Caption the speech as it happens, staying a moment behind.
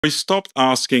We stopped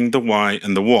asking the why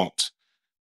and the what.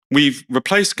 We've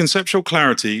replaced conceptual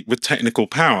clarity with technical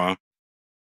power.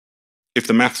 If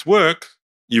the maths work,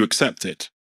 you accept it.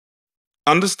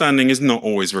 Understanding is not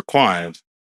always required.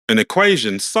 An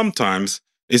equation sometimes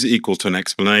is equal to an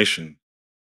explanation.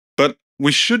 But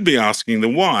we should be asking the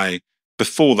why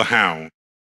before the how,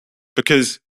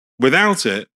 because without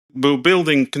it, we're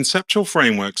building conceptual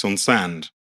frameworks on sand.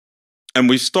 And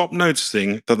we stop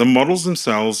noticing that the models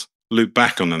themselves loop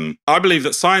back on them. I believe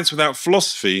that science without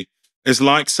philosophy is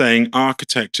like saying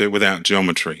architecture without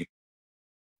geometry.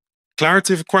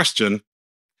 Clarity of question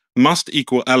must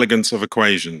equal elegance of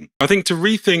equation. I think to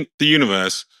rethink the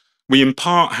universe, we in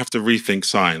part have to rethink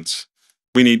science.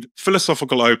 We need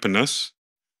philosophical openness.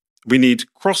 We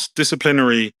need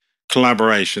cross-disciplinary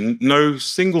collaboration. No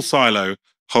single silo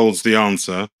holds the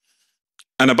answer.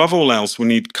 And above all else, we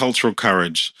need cultural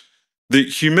courage, the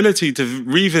humility to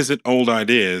revisit old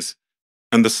ideas,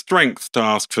 and the strength to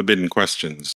ask forbidden questions.